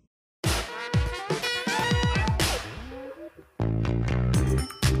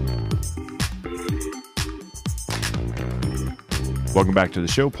 Welcome back to the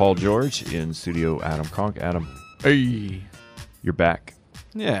show. Paul George in studio. Adam Conk. Adam, Hey. you're back.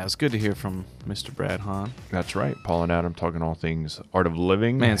 Yeah, it's good to hear from Mr. Brad Hahn. That's right. Paul and Adam talking all things art of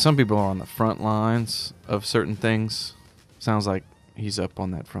living. Man, some people are on the front lines of certain things. Sounds like he's up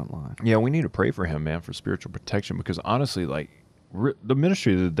on that front line. Yeah, we need to pray for him, man, for spiritual protection, because honestly, the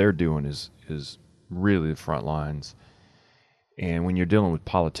ministry that they're doing is really the front lines. And when you're dealing with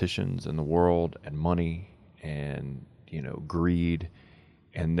politicians and the world and money and greed,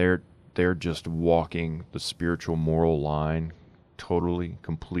 and they're just walking the spiritual moral line totally,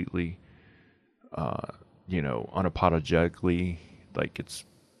 completely, unapologetically. Like it's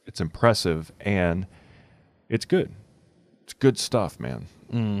impressive, and it's good. It's good stuff, man.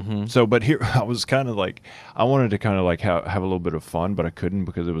 Mm-hmm. So, but here I was kind of like, I wanted to kind of like have a little bit of fun, but I couldn't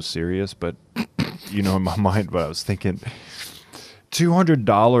because it was serious. But in my mind, but I was thinking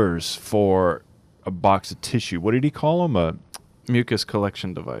 $200 for a box of tissue. What did he call them? A mucus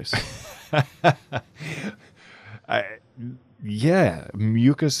collection device. Yeah,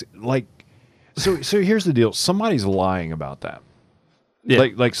 mucus. Like, so here's the deal. Somebody's lying about that. Yeah.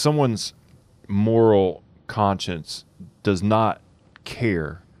 Like someone's moral conscience does not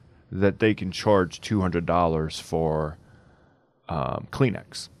care that they can charge $200 for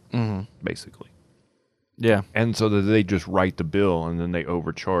Kleenex, basically. Yeah. And so that they just write the bill and then they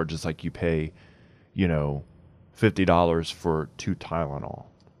overcharge. It's like you pay, $50 for 2 Tylenol,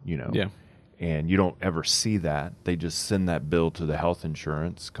 Yeah. And you don't ever see that. They just send that bill to the health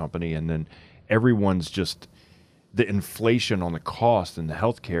insurance company, and then everyone's just, the inflation on the cost in the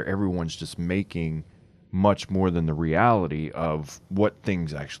healthcare, everyone's just making much more than the reality of what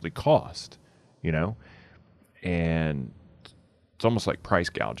things actually cost, and it's almost like price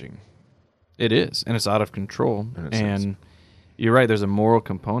gouging. It is, and it's out of control. In a sense. And you're right, there's a moral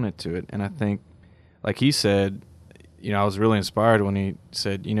component to it. And I think, like he said, I was really inspired when he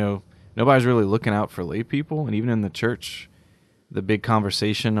said, nobody's really looking out for lay people. And even in the church, the big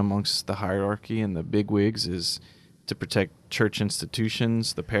conversation amongst the hierarchy and the big wigs is to protect church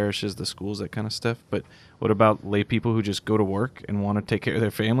institutions, the parishes, the schools, that kind of stuff. But what about lay people who just go to work and want to take care of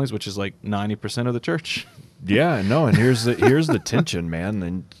their families, which is like 90% of the church? Yeah, no, and here's the tension, man.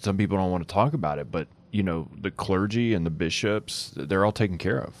 And some people don't want to talk about it, but the clergy and the bishops, they're all taken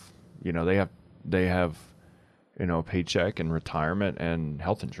care of. They have a paycheck and retirement and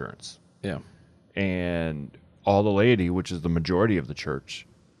health insurance. Yeah. And all the laity, which is the majority of the church,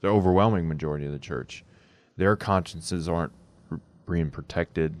 the overwhelming majority of the church, their consciences aren't being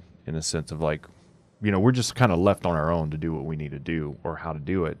protected in a sense of like, we're just kind of left on our own to do what we need to do or how to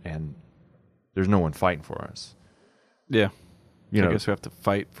do it, and there's no one fighting for us. Yeah. I guess we have to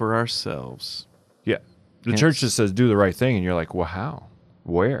fight for ourselves. Yeah. The church just says do the right thing, and you're like, well, how?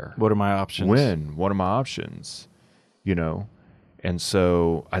 Where? What are my options? When? What are my options? And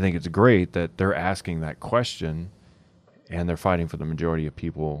so I think it's great that they're asking that question, and they're fighting for the majority of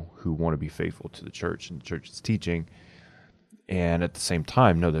people who want to be faithful to the church and the church's teaching, and at the same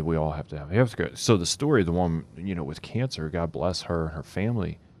time know that we all have to have healthcare. So the story of the woman, with cancer, God bless her and her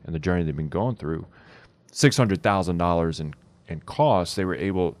family and the journey they've been going through, $600,000 in costs, they were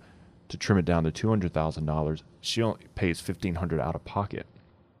able to trim it down to $200,000. She only pays $1,500 out of pocket.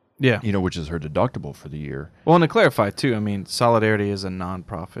 Yeah. Which is her deductible for the year. Well, and to clarify too, Solidarity is a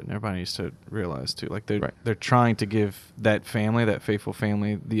nonprofit, and everybody needs to realize too, like they're trying to give that family, that faithful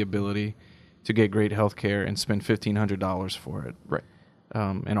family, the ability to get great health care and spend $1,500 for it. Right.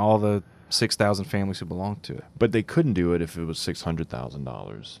 And all the 6,000 families who belong to it. But they couldn't do it if it was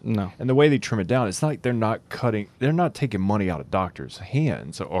 $600,000. No. And the way they trim it down, it's not like they're not taking money out of doctors'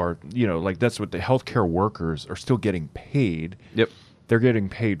 hands, or like that's what the healthcare workers are still getting paid. Yep. They're getting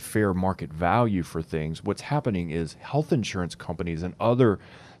paid fair market value for things. What's happening is health insurance companies and other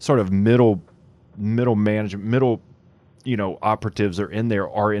sort of middle management, operatives are in there,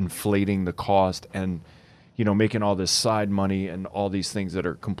 are inflating the cost and, making all this side money and all these things that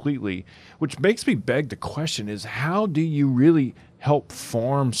are completely, which makes me beg the question is, how do you really help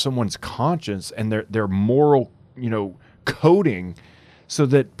form someone's conscience and their moral, coding so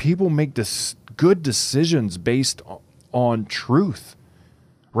that people make this good decisions based on truth?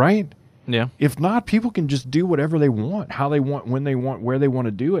 Right? Yeah. If not, people can just do whatever they want, how they want, when they want, where they want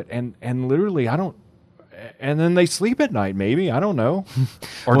to do it. And literally, and then they sleep at night, maybe, I don't know,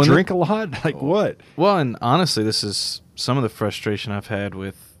 or drink a lot. Like what? Well, and honestly, this is some of the frustration I've had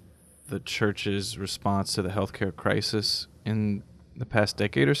with the church's response to the healthcare crisis in the past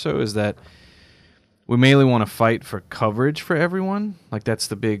decade or so, is that we mainly want to fight for coverage for everyone. Like that's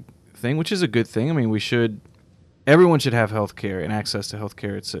the big thing, which is a good thing. Everyone should have health care and access to health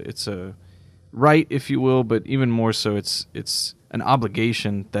care. It's a right, if you will, but even more so, it's an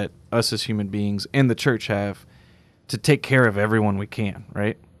obligation that us as human beings and the church have to take care of everyone we can,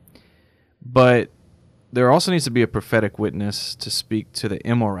 right? But there also needs to be a prophetic witness to speak to the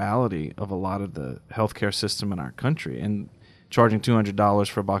immorality of a lot of the healthcare system in our country, and charging $200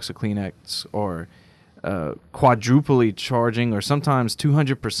 for a box of Kleenex, or quadruply charging, or sometimes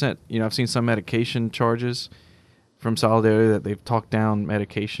 200%. I've seen some medication charges from Solidarity that they've talked down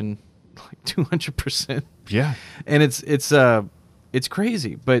medication like 200%. Yeah. And it's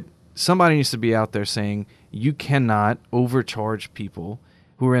crazy, but somebody needs to be out there saying you cannot overcharge people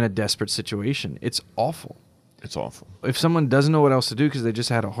who are in a desperate situation. It's awful. It's awful. If someone doesn't know what else to do because they just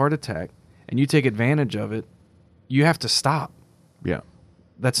had a heart attack and you take advantage of it, you have to stop. Yeah.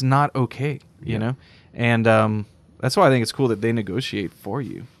 That's not okay, you know? And that's why I think it's cool that they negotiate for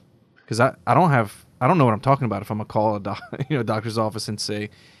you. Because I don't know what I'm talking about if I'm going to call a doctor's office and say,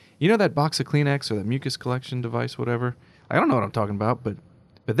 that box of Kleenex or that mucus collection device, whatever. I don't know what I'm talking about, but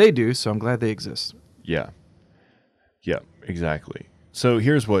they do, so I'm glad they exist. Yeah. Yeah, exactly. So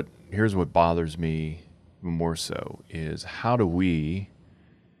here's what bothers me more so is how do we,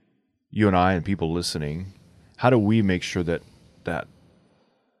 you and I and people listening, how do we make sure that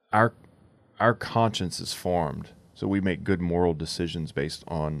our conscience is formed so we make good moral decisions based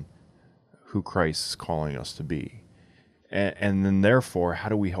on who Christ is calling us to be? And then therefore, how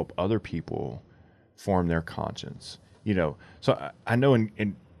do we help other people form their conscience? So I know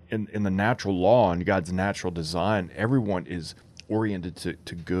in the natural law and God's natural design, everyone is oriented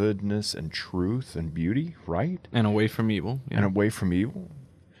to goodness and truth and beauty, right? And away from evil. Yeah. And away from evil.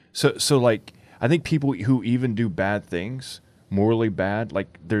 So like, I think people who even do bad things, morally bad,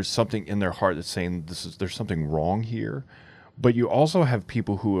 like there's something in their heart that's saying there's something wrong here. But you also have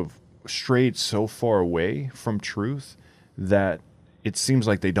people who have strayed so far away from truth that it seems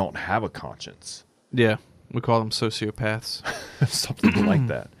like they don't have a conscience. Yeah. We call them sociopaths. Something like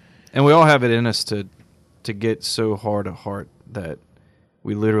that. And we all have it in us to get so hard at heart that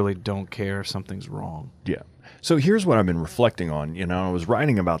we literally don't care if something's wrong. Yeah. So here's what I've been reflecting on. I was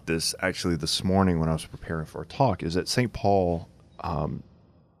writing about this actually this morning when I was preparing for a talk, is that St. Paul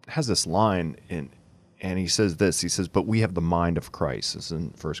has this line and he says this. He says, but we have the mind of Christ. This is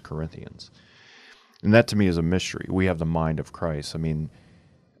in 1 Corinthians. And that to me is a mystery. We have the mind of Christ. I mean,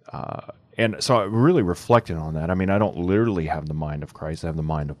 and so I really reflected on that. I mean, I don't literally have the mind of Christ. I have the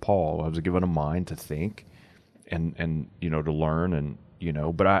mind of Paul. I was given a mind to think and to learn and,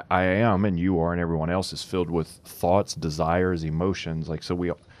 but I am, and you are, and everyone else is filled with thoughts, desires, emotions. Like,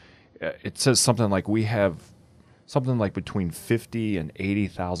 so it says something like we have something like between 50 and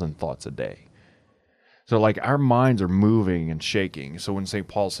 80,000 thoughts a day. So like our minds are moving and shaking. So when St.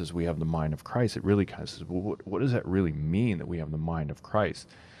 Paul says we have the mind of Christ, it really kind of says, well, what does that really mean that we have the mind of Christ?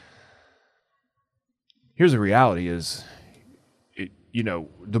 Here's the reality is,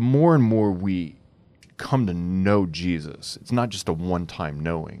 the more and more we come to know Jesus, it's not just a one-time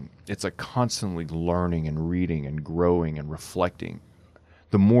knowing. It's a constantly learning and reading and growing and reflecting.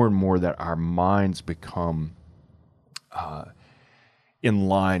 The more and more that our minds become in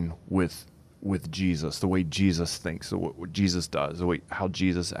line with Jesus, the way Jesus thinks, what Jesus does, how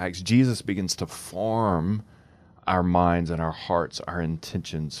Jesus acts, Jesus begins to form our minds and our hearts, our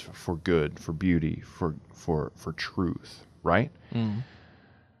intentions for good, for beauty, for truth, right? Mm.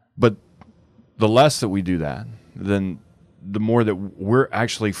 But the less that we do that, then the more that we're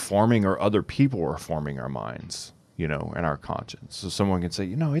actually forming, or other people are forming our minds, and our conscience. So someone can say,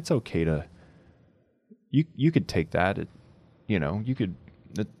 it's okay to, you could take that, you could,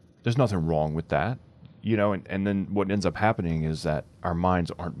 there's nothing wrong with that, and then what ends up happening is that our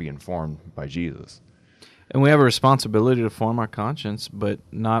minds aren't being formed by Jesus. And we have a responsibility to form our conscience, but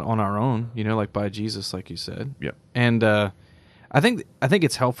not on our own, like by Jesus, like you said. Yeah. And I think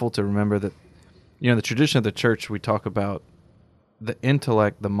it's helpful to remember that, the tradition of the church, we talk about the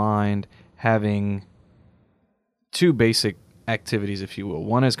intellect, the mind, having two basic activities, if you will.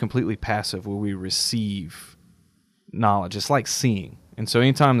 One is completely passive, where we receive knowledge. It's like seeing. And so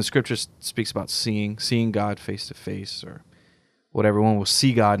anytime the scripture speaks about seeing God face to face, or whatever, one will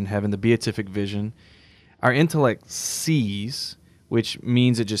see God in heaven, the beatific vision. Our intellect sees, which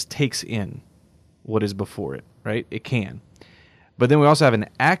means it just takes in what is before it, right? It can. But then we also have an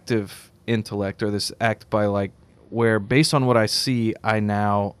active intellect, or this act by where based on what I see, I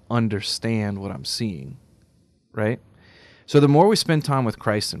now understand what I'm seeing, right? So the more we spend time with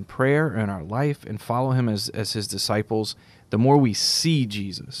Christ in prayer in our life and follow him as his disciples, the more we see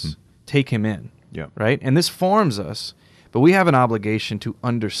Jesus, take him in, right? And this forms us, but we have an obligation to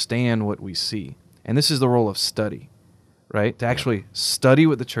understand what we see. And this is the role of study, right? To actually study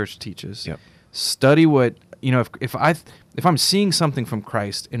what the church teaches, study what, if I'm seeing something from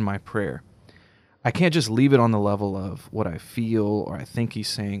Christ in my prayer, I can't just leave it on the level of what I feel or I think he's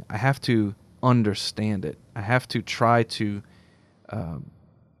saying. I have to understand it. I have to try to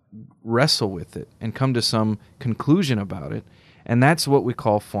wrestle with it and come to some conclusion about it. And that's what we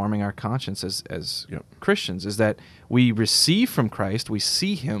call forming our conscience as Christians, is that we receive from Christ, we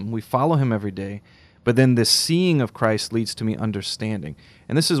see him, we follow him every day, but then this seeing of Christ leads to me understanding.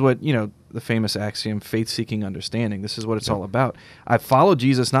 And this is what, the famous axiom, faith-seeking understanding, this is what it's all about. I follow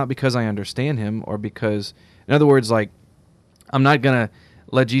Jesus not because I understand him, or because, in other words, I'm not going to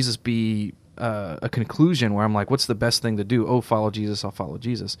let Jesus be a conclusion where I'm like, what's the best thing to do? Oh, follow Jesus, I'll follow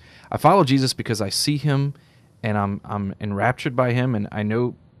Jesus. I follow Jesus because I see him, and I'm enraptured by him, and I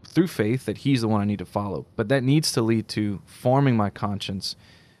know through faith that he's the one I need to follow. But that needs to lead to forming my conscience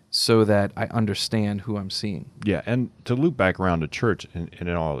so that I understand who I'm seeing. Yeah, and to loop back around to church, and in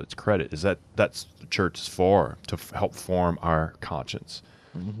all its credit, is that's the church is for, to help form our conscience.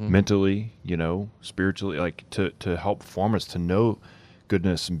 mentally, spiritually, like to help form us to know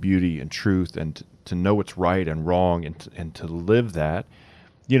goodness and beauty and truth, and to know what's right and wrong, and to live that.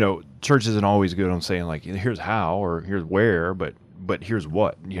 Church isn't always good on saying like, here's how or here's where, but here's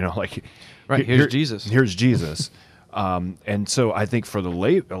what, like, right, here's Jesus. Here's Jesus. And so I think for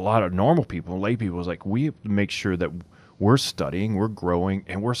a lot of normal people, lay people, is like, we have to make sure that we're studying, we're growing,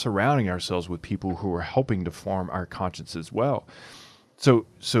 and we're surrounding ourselves with people who are helping to form our conscience as well. So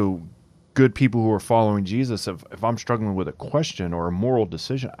good people who are following Jesus, if I'm struggling with a question or a moral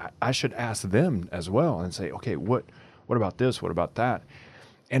decision, I should ask them as well and say, okay, what about this? What about that?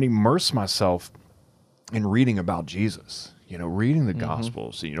 And immerse myself in reading about Jesus, reading the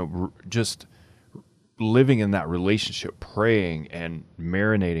Gospels, just living in that relationship, praying and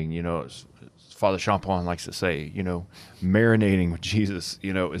marinating, as Father Champagne likes to say, marinating with Jesus,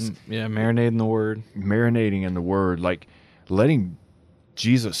 is marinating the Word. Marinating in the Word, like letting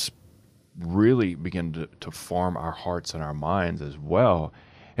Jesus really begin to form our hearts and our minds as well.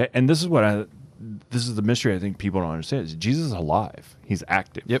 And this is the mystery I think people don't understand, is Jesus is alive. He's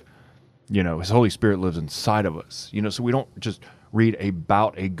active. Yep. His Holy Spirit lives inside of us. So we don't just read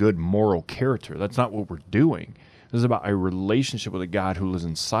about a good moral character. That's not what we're doing. This is about a relationship with a God who lives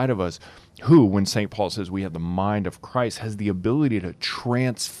inside of us, who, when St. Paul says we have the mind of Christ, has the ability to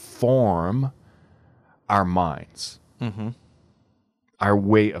transform our minds, our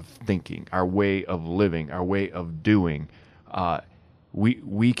way of thinking, our way of living, our way of doing.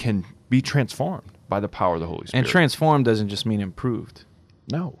 We can be transformed by the power of the Holy Spirit. And transformed doesn't just mean improved.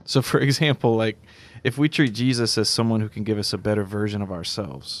 No. So, for example, like if we treat Jesus as someone who can give us a better version of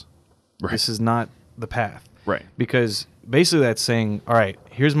ourselves, this is not the path. Right. Because basically that's saying, all right,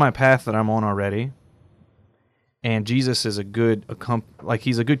 here's my path that I'm on already, and Jesus is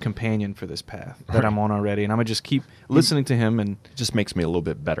he's a good companion for this path that I'm on already, and I'm going to just keep listening to him. And it just makes me a little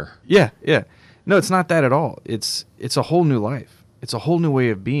bit better. Yeah. No, it's not that at all. It's a whole new life. It's a whole new way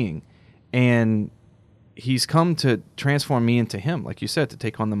of being. And he's come to transform me into him, like you said, to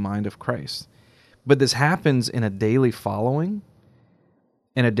take on the mind of Christ. But this happens in a daily following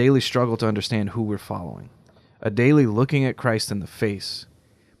and a daily struggle to understand who we're following. A daily looking at Christ in the face,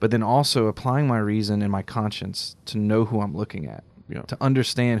 but then also applying my reason and my conscience to know who I'm looking at, to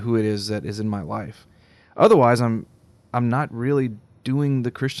understand who it is that is in my life. Otherwise, I'm not really doing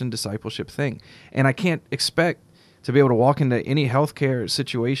the Christian discipleship thing. And I can't expect to be able to walk into any healthcare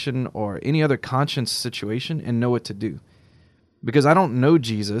situation or any other conscience situation and know what to do. Because I don't know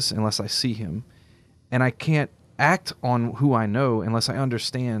Jesus unless I see him, and I can't act on who I know unless I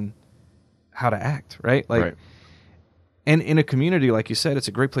understand how to act, right? Right. And in a community, like you said, it's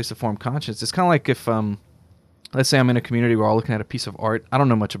a great place to form conscience. It's kind of like if, let's say I'm in a community, we're all looking at a piece of art. I don't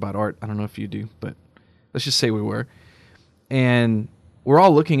know much about art. I don't know if you do, but let's just say we were. And we're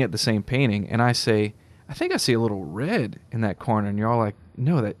all looking at the same painting, and I say, I think I see a little red in that corner, and you're all like,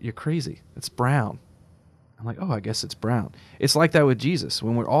 no, you're crazy. It's brown. I'm like, oh, I guess it's brown. It's like that with Jesus.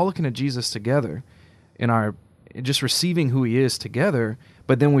 When we're all looking at Jesus together, in our just receiving who he is together,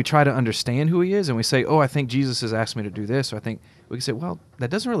 but then we try to understand who he is, and we say, oh, I think Jesus has asked me to do this, or I think we can say, well, that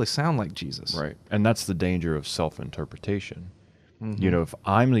doesn't really sound like Jesus. Right. And that's the danger of self-interpretation. If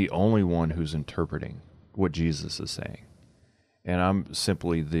I'm the only one who's interpreting what Jesus is saying, and I'm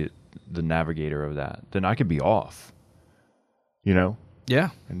simply the navigator of that, then I could be off, Yeah,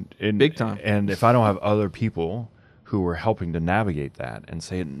 and big time. And if I don't have other people who are helping to navigate that and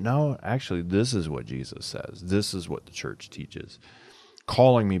say, no, actually, this is what Jesus says. This is what the church teaches.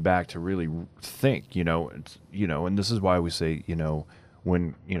 Calling me back to really think, and this is why we say,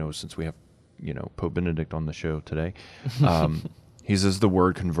 when, since we have, Pope Benedict on the show today, he says the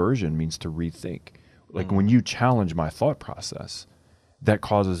word conversion means to rethink. Like when you challenge my thought process, that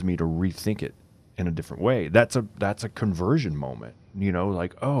causes me to rethink it in a different way. That's a conversion moment.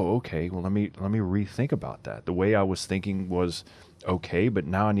 Like, oh, okay, well, let me rethink about that. The way I was thinking was okay, but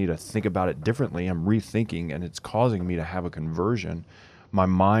now I need to think about it differently. I'm rethinking, and it's causing me to have a conversion. My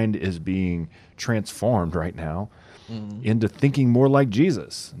mind is being transformed right now into thinking more like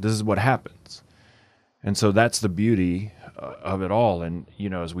Jesus. This is what happens. And so that's the beauty of it all. And,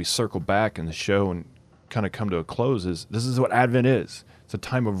 as we circle back in the show and kind of come to a close, this is what Advent is. It's a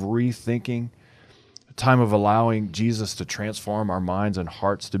time of rethinking, a time of allowing Jesus to transform our minds and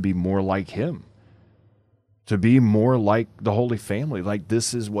hearts to be more like him, to be more like the Holy Family. Like,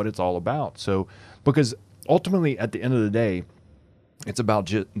 this is what it's all about. So, because ultimately at the end of the day, it's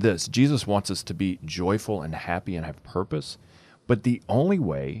about this. Jesus wants us to be joyful and happy and have purpose, but the only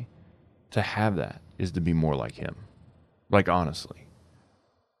way to have that is to be more like him. Like, honestly.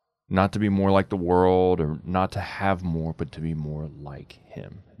 Not to be more like the world or not to have more, but to be more like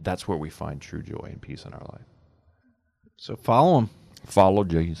him. That's where we find true joy and peace in our life. So follow him. Follow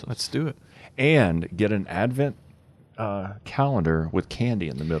Jesus. Let's do it. And get an Advent calendar with candy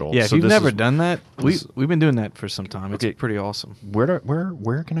in the middle. Yeah, if So you've this never is- done that, we've been doing that for some time. It's Okay. pretty awesome. Where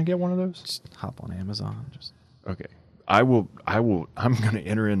can I get one of those? Just hop on Amazon. Okay. I'm going to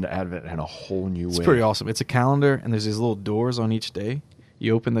enter into Advent in a whole new It's way. pretty awesome. It's a calendar, and there's these little doors on each day.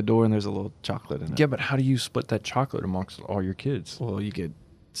 You open the door, and there's a little chocolate in it. Yeah, but how do you split that chocolate amongst all your kids? Well, you get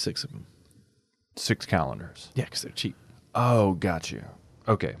 6 of them. 6 calendars. Yeah, because they're cheap. Oh, got you.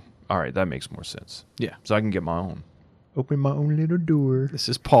 Okay. All right, that makes more sense. Yeah. So I can get my own. Open my own little door. This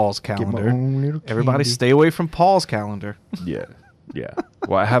is Paul's Get calendar. my own little Everybody candy. stay away from Paul's calendar. Yeah. Yeah.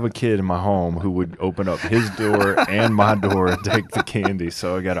 Well, I have a kid in my home who would open up his door and my door and take the candy,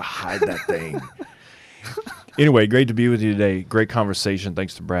 so I got to hide that thing. Anyway, great to be with you today. Great conversation.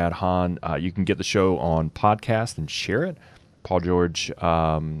 Thanks to Brad Hahn. You can get the show on podcast and share it. Paul George,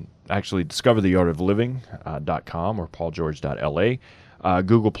 actually discover the art of living.com or paulgeorge.la.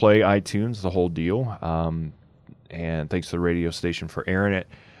 Google Play, iTunes, the whole deal. And thanks to the radio station for airing it.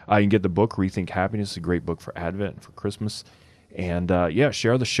 You can get the book, Rethink Happiness, a great book for Advent and for Christmas. And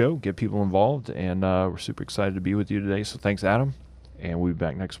share the show, get people involved. And we're super excited to be with you today. So thanks, Adam. And we'll be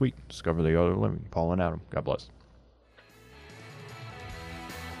back next week. Discover the art of living. Paul and Adam. God bless.